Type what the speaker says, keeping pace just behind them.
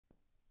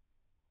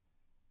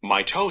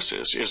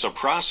Mitosis is a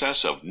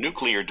process of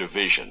nuclear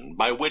division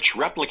by which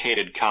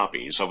replicated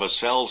copies of a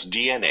cell's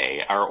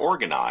DNA are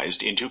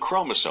organized into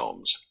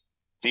chromosomes.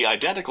 The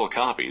identical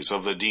copies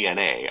of the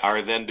DNA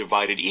are then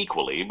divided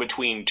equally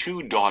between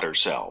two daughter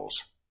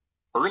cells.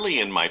 Early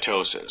in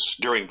mitosis,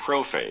 during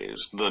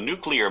prophase, the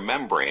nuclear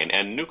membrane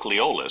and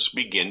nucleolus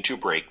begin to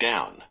break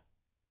down.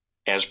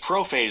 As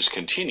prophase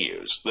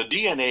continues, the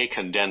DNA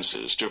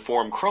condenses to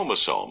form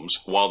chromosomes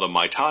while the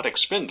mitotic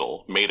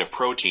spindle, made of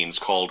proteins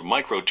called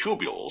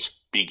microtubules,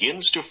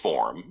 begins to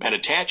form and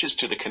attaches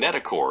to the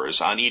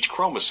kinetochores on each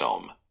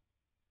chromosome.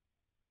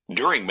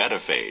 During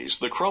metaphase,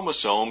 the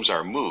chromosomes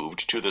are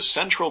moved to the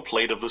central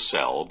plate of the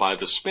cell by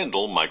the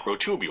spindle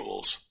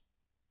microtubules.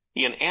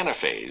 In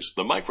anaphase,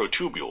 the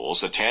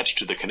microtubules attached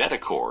to the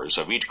kinetochores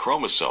of each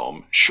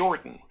chromosome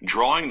shorten,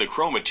 drawing the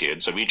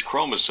chromatids of each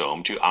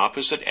chromosome to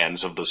opposite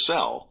ends of the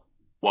cell,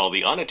 while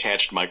the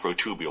unattached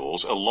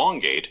microtubules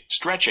elongate,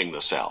 stretching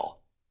the cell.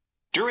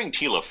 During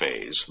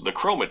telophase, the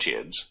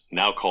chromatids,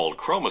 now called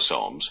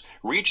chromosomes,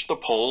 reach the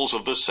poles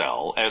of the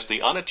cell as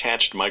the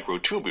unattached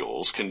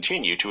microtubules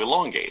continue to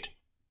elongate.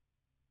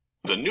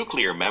 The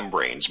nuclear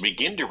membranes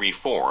begin to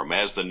reform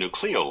as the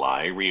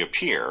nucleoli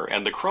reappear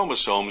and the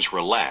chromosomes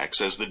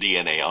relax as the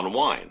DNA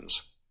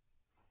unwinds.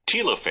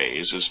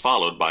 Telophase is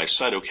followed by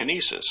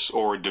cytokinesis,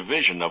 or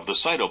division of the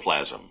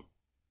cytoplasm.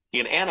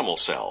 In animal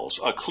cells,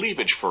 a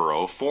cleavage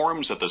furrow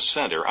forms at the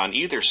center on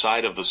either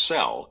side of the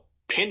cell,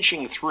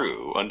 pinching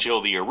through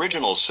until the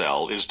original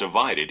cell is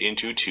divided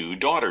into two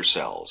daughter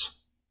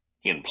cells.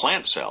 In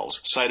plant cells,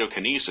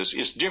 cytokinesis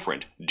is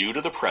different due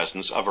to the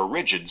presence of a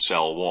rigid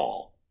cell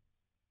wall.